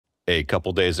A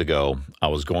couple days ago, I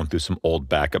was going through some old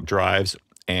backup drives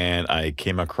and I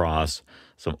came across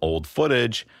some old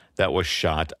footage that was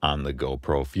shot on the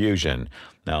GoPro Fusion.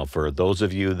 Now, for those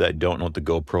of you that don't know what the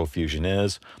GoPro Fusion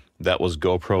is, that was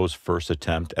GoPro's first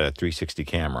attempt at a 360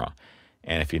 camera.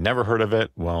 And if you never heard of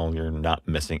it, well, you're not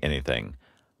missing anything.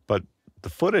 But the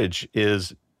footage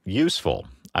is useful.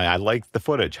 I like the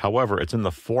footage. However, it's in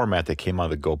the format that came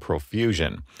out of the GoPro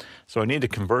Fusion. So I need to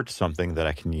convert to something that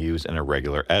I can use in a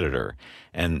regular editor.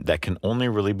 And that can only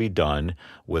really be done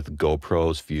with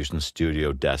GoPro's Fusion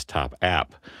Studio desktop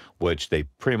app, which they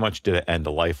pretty much did an end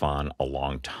of life on a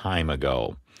long time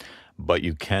ago. But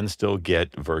you can still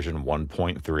get version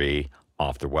 1.3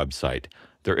 off their website.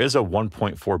 There is a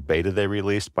 1.4 beta they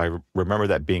released, but I remember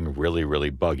that being really,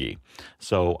 really buggy.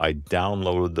 So I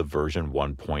downloaded the version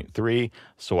 1.3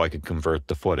 so I could convert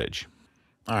the footage.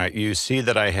 All right, you see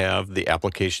that I have the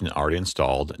application already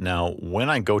installed. Now,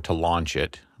 when I go to launch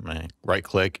it, I'm going to right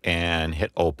click and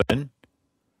hit open.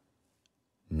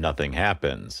 Nothing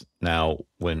happens. Now,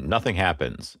 when nothing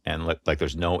happens and like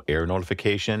there's no error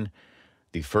notification,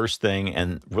 the first thing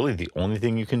and really the only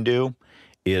thing you can do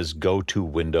is go to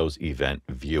Windows Event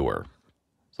Viewer.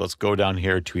 So let's go down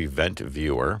here to Event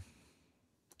Viewer.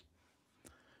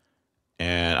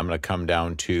 And I'm going to come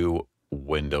down to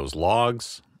Windows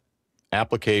Logs,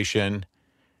 Application,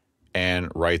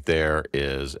 and right there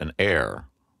is an error.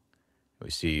 We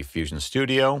see Fusion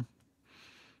Studio,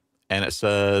 and it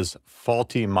says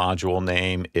faulty module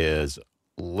name is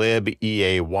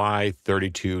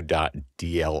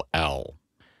libeay32.dll.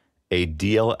 A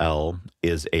DLL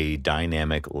is a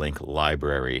dynamic link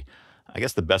library. I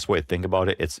guess the best way to think about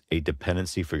it, it's a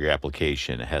dependency for your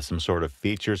application. It has some sort of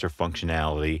features or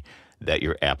functionality that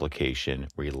your application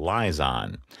relies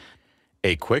on.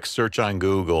 A quick search on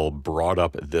Google brought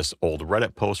up this old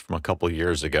Reddit post from a couple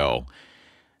years ago.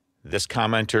 This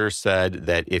commenter said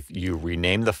that if you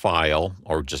rename the file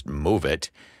or just move it,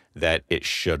 that it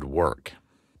should work.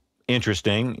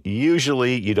 Interesting.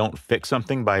 Usually you don't fix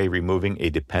something by removing a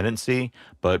dependency,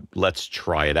 but let's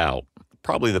try it out.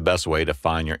 Probably the best way to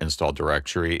find your install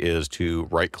directory is to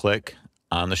right click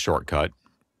on the shortcut,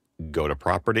 go to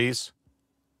properties.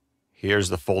 Here's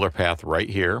the folder path right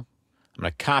here. I'm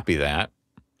going to copy that.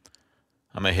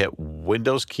 I'm going to hit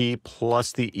Windows key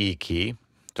plus the E key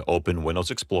to open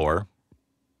Windows Explorer.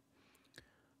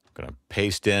 I'm going to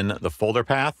paste in the folder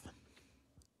path.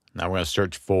 Now we're going to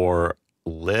search for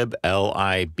lib,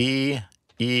 L-I-B-E-A-Y.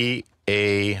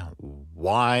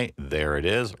 There it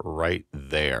is, right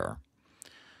there.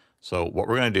 So what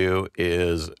we're going to do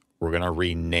is we're going to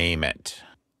rename it.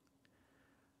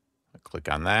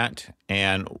 Click on that.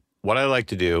 And what I like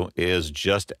to do is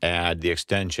just add the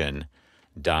extension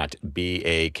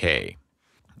 .bak.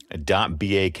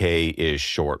 .bak is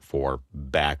short for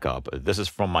backup. This is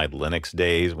from my Linux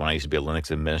days when I used to be a Linux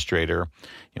administrator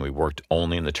and we worked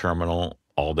only in the terminal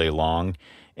all day long,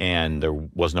 and there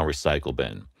was no recycle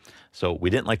bin. So we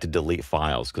didn't like to delete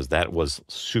files because that was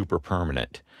super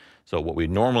permanent. So what we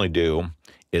normally do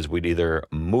is we'd either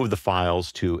move the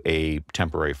files to a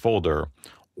temporary folder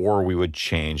or we would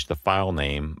change the file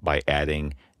name by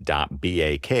adding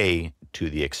 .bak to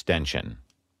the extension.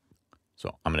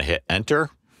 So I'm going to hit enter. I'm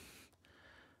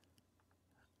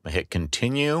going to hit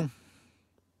continue.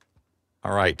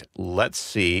 All right, let's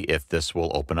see if this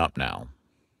will open up now.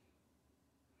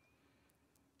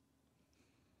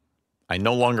 I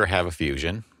no longer have a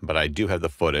Fusion, but I do have the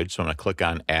footage. So I'm going to click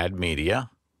on Add Media.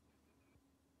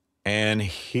 And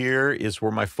here is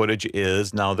where my footage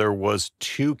is. Now there was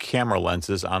 2 camera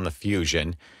lenses on the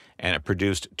Fusion, and it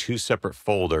produced 2 separate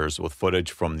folders with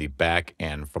footage from the back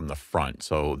and from the front.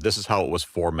 So this is how it was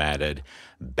formatted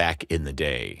back in the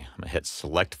day. I'm going to hit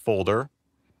Select Folder.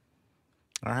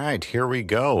 All right, here we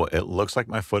go. It looks like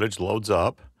my footage loads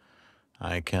up.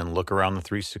 I can look around the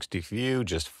 360 view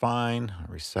just fine. I'll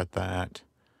reset that.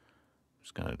 I'm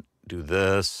just going to do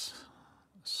this,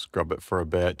 scrub it for a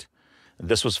bit.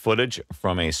 This was footage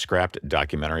from a scrapped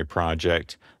documentary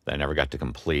project that I never got to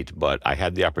complete, but I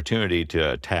had the opportunity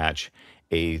to attach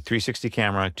a 360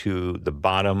 camera to the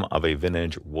bottom of a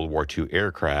vintage World War II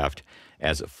aircraft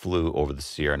as it flew over the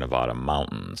Sierra Nevada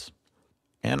mountains.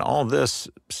 And all this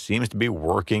seems to be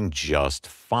working just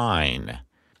fine.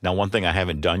 Now, one thing I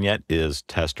haven't done yet is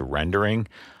test rendering.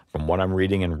 From what I'm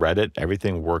reading in Reddit,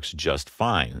 everything works just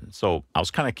fine. So I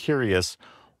was kind of curious,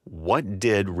 what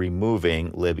did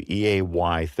removing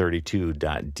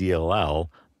libeay32.dll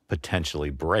potentially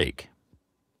break?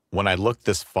 When I looked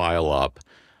this file up,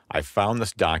 I found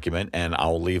this document, and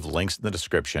I'll leave links in the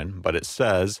description, but it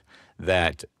says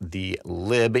that the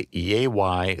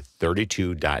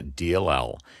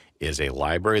libeay32.dll is a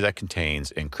library that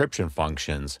contains encryption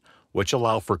functions which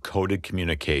allow for coded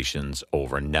communications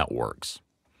over networks.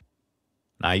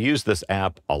 Now, I used this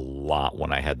app a lot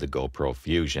when I had the GoPro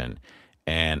Fusion,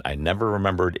 and I never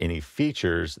remembered any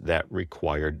features that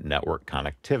required network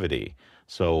connectivity.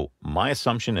 So my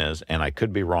assumption is, and I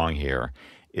could be wrong here,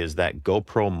 is that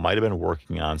GoPro might have been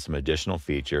working on some additional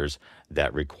features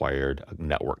that required a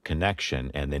network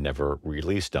connection, and they never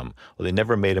released them. Well, they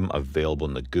never made them available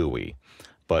in the GUI.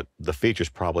 But the feature's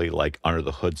probably like under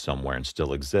the hood somewhere and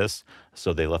still exists.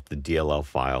 So they left the DLL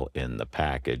file in the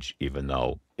package, even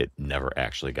though it never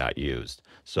actually got used.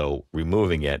 So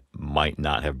removing it might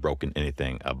not have broken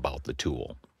anything about the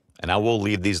tool. And I will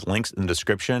leave these links in the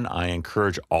description. I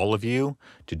encourage all of you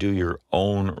to do your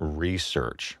own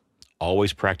research.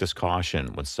 Always practice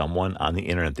caution when someone on the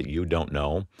internet that you don't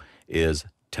know is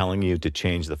telling you to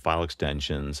change the file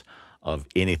extensions of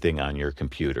anything on your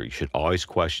computer. You should always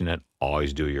question it,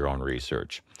 always do your own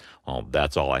research. Well,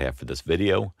 that's all I have for this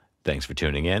video. Thanks for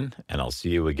tuning in, and I'll see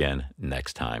you again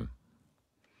next time.